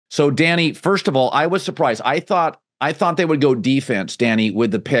So, Danny, first of all, I was surprised. I thought they would go defense, Danny,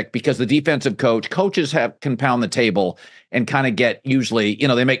 with the pick, because the defensive coaches can pound the table and kind of get, usually,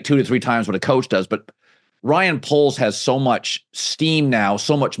 they make 2 to 3 times what a coach does. But Ryan Poles has so much steam now,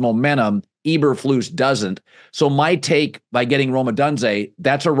 so much momentum. Eberflus doesn't. So my take, by getting Rome Odunze,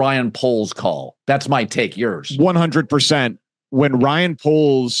 that's a Ryan Poles call. That's my take. Yours? 100%. When Ryan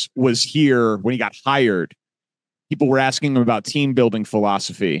Poles was here, when he got hired, people were asking him about team building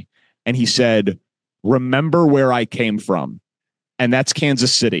philosophy. And he said, remember where I came from. And that's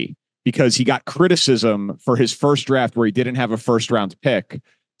Kansas City, because he got criticism for his first draft where he didn't have a first round pick,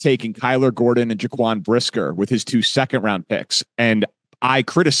 taking Kyler Gordon and Jaquan Brisker with his 2 second-round picks. And I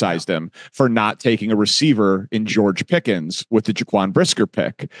criticized him for not taking a receiver in George Pickens with the Jaquan Brisker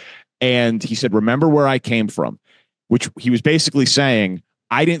pick. And he said, remember where I came from, which he was basically saying,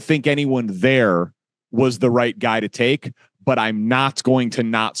 I didn't think anyone there was the right guy to take, but I'm not going to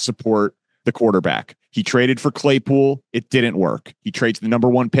not support the quarterback. He traded for Claypool. It didn't work. He trades the number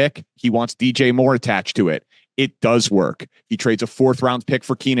 1 pick. He wants DJ Moore attached to it. It does work. He trades a 4th round pick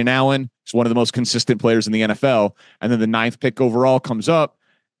for Keenan Allen. He's one of the most consistent players in the NFL. And then the 9th pick overall comes up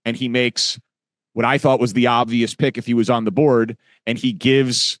and he makes what I thought was the obvious pick if he was on the board. And he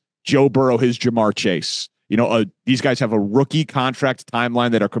gives Joe Burrow his Jamar Chase. These guys have a rookie contract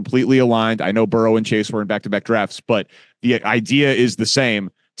timeline that are completely aligned. I know Burrow and Chase were in back-to-back drafts, but the idea is the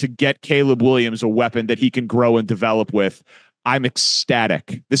same, to get Caleb Williams a weapon that he can grow and develop with. I'm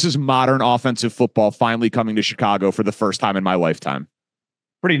ecstatic. This is modern offensive football finally coming to Chicago for the first time in my lifetime.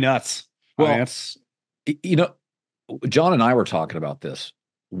 Pretty nuts. Well, John and I were talking about this.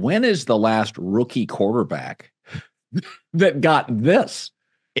 When is the last rookie quarterback that got this?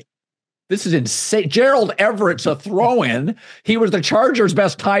 This is insane. Gerald Everett's a throw-in. He was the Chargers'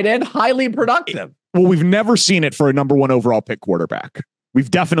 best tight end, highly productive. Well, we've never seen it for a number 1 overall pick quarterback. We've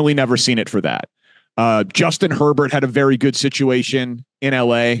definitely never seen it for that. Justin Herbert had a very good situation in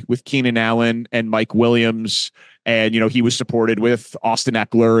LA with Keenan Allen and Mike Williams. And, he was supported with Austin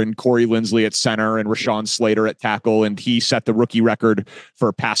Eckler and Corey Linsley at center and Rashawn Slater at tackle. And he set the rookie record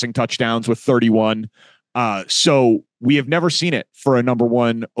for passing touchdowns with 31. So we have never seen it for a number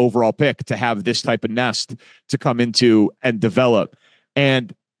 1 overall pick to have this type of nest to come into and develop.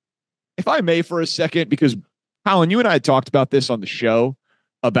 And if I may for a second, because Colin, you and I had talked about this on the show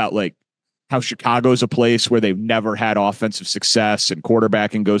about how Chicago's a place where they've never had offensive success and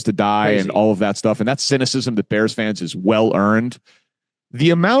quarterbacking goes to die. Crazy. And all of that stuff. And that cynicism that Bears fans is well earned. The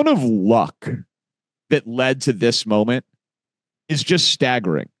amount of luck that led to this moment is just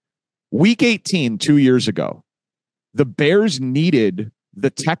staggering. Week 18, 2 years ago, the Bears needed the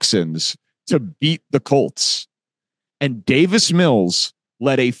Texans to beat the Colts. And Davis Mills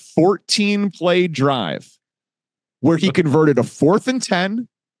led a 14-play drive where he converted a 4th and 10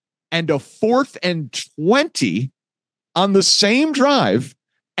 and a 4th and 20 on the same drive,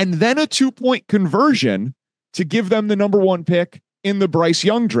 and then a 2-point conversion to give them the number 1 pick in the Bryce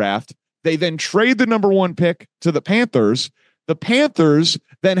Young draft. They then trade the number 1 pick to the Panthers. The Panthers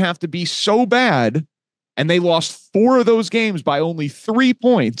then have to be so bad, and they lost 4 of those games by only 3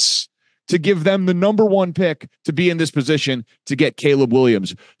 points to give them the number 1 pick to be in this position to get Caleb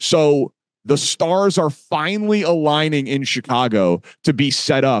Williams. So the stars are finally aligning in Chicago to be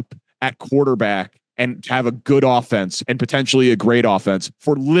set up at quarterback and have a good offense and potentially a great offense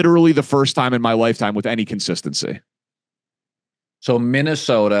for literally the first time in my lifetime with any consistency. So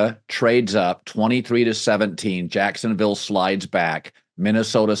Minnesota trades up 23-17. Jacksonville slides back.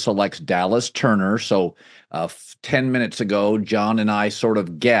 Minnesota selects Dallas Turner. So 10 minutes ago, John and I sort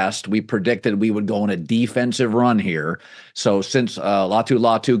of guessed, we predicted we would go on a defensive run here. So since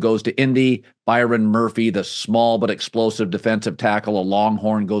Latu goes to Indy, Byron Murphy, the small but explosive defensive tackle, a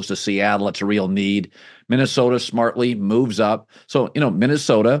Longhorn, goes to Seattle. It's a real need. Minnesota smartly moves up. So,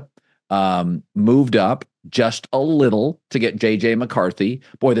 Minnesota moved up just a little to get JJ McCarthy.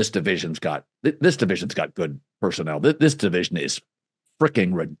 Boy, this division's got good personnel. This division is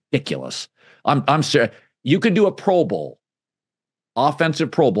freaking ridiculous. I'm serious. You could do a Pro Bowl,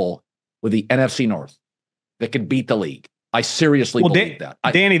 offensive Pro Bowl with the NFC North that could beat the league. I seriously believe that.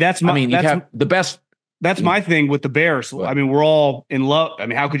 Danny, you have the best. That's my thing with the Bears. I mean, we're all in love. I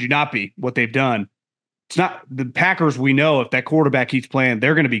mean, how could you not be what they've done? It's not the Packers. We know if that quarterback keeps playing,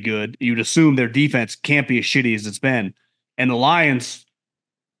 they're going to be good. You'd assume their defense can't be as shitty as it's been. And the Lions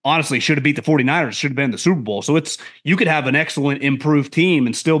honestly should have beat the 49ers, should have been in the Super Bowl. So you could have an excellent improved team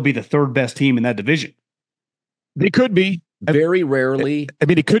and still be the 3rd best team in that division. They could be. Very rarely. I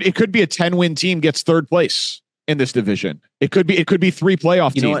mean, it could be a 10-win team gets 3rd place in this division. It could be 3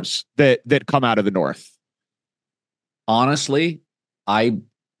 playoff teams that come out of the North. Honestly, I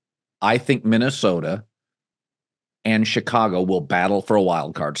I think Minnesota and Chicago will battle for a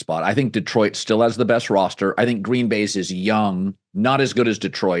wild card spot. I think Detroit still has the best roster. I think Green Bay's is young, not as good as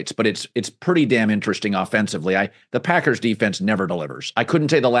Detroit's, but it's pretty damn interesting offensively. The Packers defense never delivers. I couldn't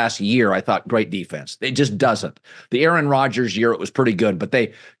say the last year I thought great defense. It just doesn't. The Aaron Rodgers year, it was pretty good, but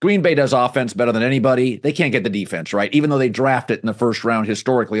Green Bay does offense better than anybody. They can't get the defense right, even though they draft it in the first round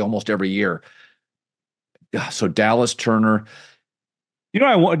historically almost every year. So Dallas Turner. Do you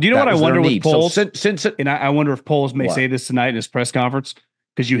know what I wonder with Poles? So I wonder if Poles may say this tonight in his press conference,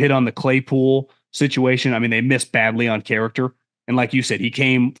 because you hit on the Claypool situation. I mean, they missed badly on character. And like you said, he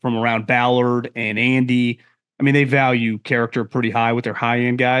came from around Ballard and Andy. I mean, they value character pretty high with their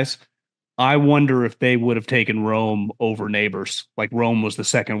high-end guys. I wonder if they would have taken Rome over Neighbors. Like Rome was the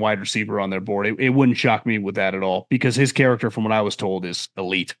second wide receiver on their board. It wouldn't shock me with that at all, because his character, from what I was told, is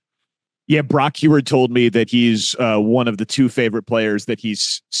elite. Yeah, Brock Heward told me that he's one of the two favorite players that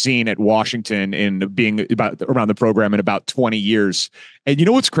he's seen at Washington in being around the program in about 20 years. And you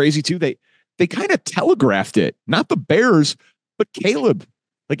know what's crazy too? They kind of telegraphed it, not the Bears, but Caleb.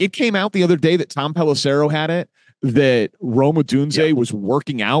 Like, it came out the other day that Tom Pelissero had it, that Rome Odunze was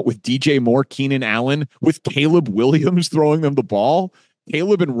working out with DJ Moore, Keenan Allen, with Caleb Williams throwing them the ball.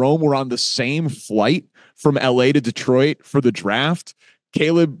 Caleb and Rome were on the same flight from LA to Detroit for the draft.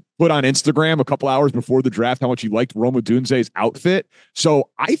 Caleb put on Instagram a couple hours before the draft how much he liked Rome Odunze's outfit. So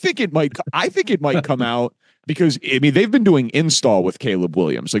I think it might come out, because I mean, they've been doing install with Caleb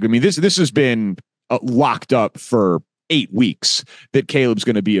Williams. Like, I mean, this has been locked up for 8 weeks that Caleb's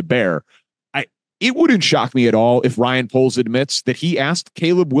going to be a Bear. It wouldn't shock me at all if Ryan Poles admits that he asked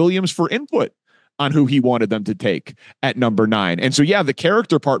Caleb Williams for input on who he wanted them to take at number 9. And so, yeah, the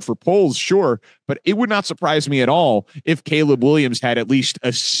character part for Poles, sure, but it would not surprise me at all if Caleb Williams had at least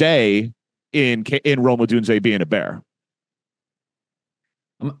a say in Rome Odunze being a Bear.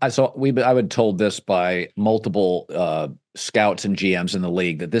 So I would told this by multiple scouts and GMs in the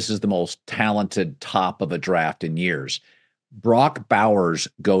league that this is the most talented top of a draft in years. Brock Bowers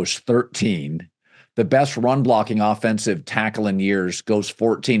goes 13. The best run blocking offensive tackle in years goes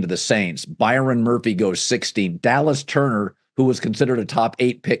 14 to the Saints. Byron Murphy goes 16. Dallas Turner, who was considered a top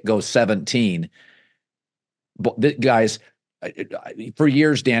 8 pick, goes 17. But guys, for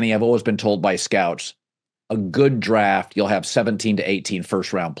years, Danny, I've always been told by scouts, a good draft, you'll have 17 to 18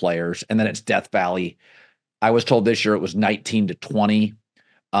 first round players, and then it's Death Valley. I was told this year it was 19 to 20.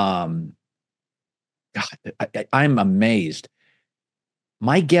 God, I'm amazed.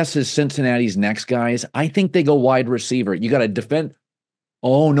 My guess is Cincinnati's next guys. I think they go wide receiver. You got to defend.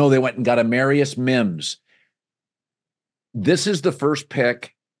 Oh, no, they went and got Amarius Mims. This is the first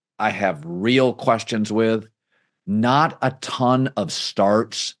pick I have real questions with. Not a ton of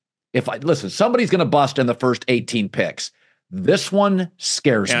starts. Listen, somebody's going to bust in the first 18 picks. This one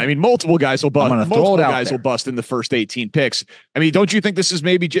scares me. I mean, multiple guys will bust. Multiple guys will bust in the first 18 picks. I mean, don't you think this is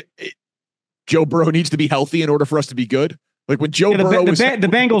maybe Joe Burrow needs to be healthy in order for us to be good? Like when Joe Burrow the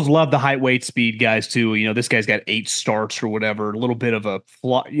Bengals love the height, weight, speed guys too. You know, this guy's got 8 starts or whatever. A little bit of a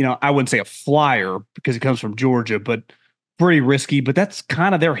I wouldn't say a flyer because he comes from Georgia, but pretty risky. But that's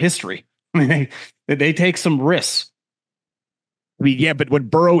kind of their history. I mean, they take some risks. I mean, yeah, but when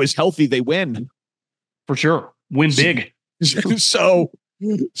Burrow is healthy, they win for sure. Win big. So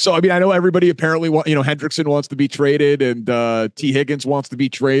I mean, I know everybody apparently Hendrickson wants to be traded, and T. Higgins wants to be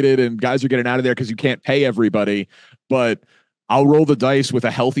traded, and guys are getting out of there because you can't pay everybody. But I'll roll the dice with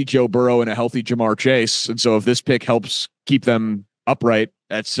a healthy Joe Burrow and a healthy Jamar Chase. And so if this pick helps keep them upright,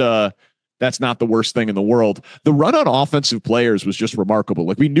 that's not the worst thing in the world. The run on offensive players was just remarkable.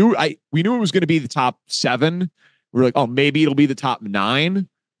 Like we knew it was going to be the top 7. We were like, oh, maybe it'll be the top 9.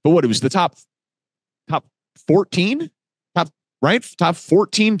 But what, it was the top 14? Top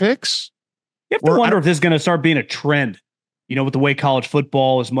 14 picks? You have to wonder if this is going to start being a trend, with the way college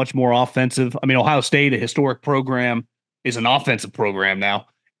football is much more offensive. I mean, Ohio State, a historic program, is an offensive program now.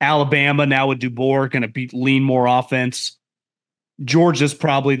 Alabama, now with DuBois, going to lean more offense. Georgia's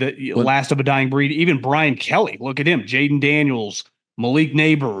probably the last of a dying breed. Even Brian Kelly, look at him. Jaden Daniels, Malik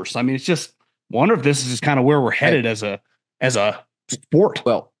Neighbors. I mean, it's just wonder if this is kind of where we're headed as a sport.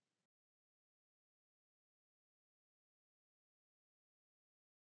 Well,